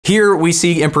Here we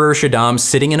see Emperor Shaddam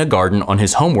sitting in a garden on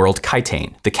his homeworld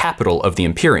Kytane, the capital of the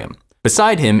Imperium.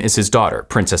 Beside him is his daughter,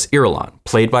 Princess Irulan,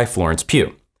 played by Florence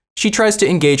Pugh. She tries to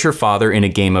engage her father in a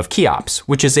game of Cheops,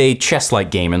 which is a chess-like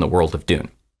game in the world of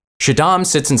Dune. Shaddam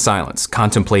sits in silence,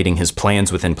 contemplating his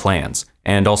plans within plans,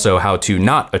 and also how to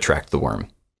not attract the worm.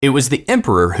 It was the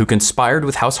Emperor who conspired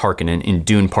with House Harkonnen in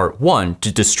Dune Part 1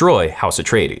 to destroy House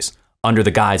Atreides, under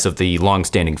the guise of the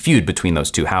long-standing feud between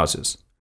those two houses.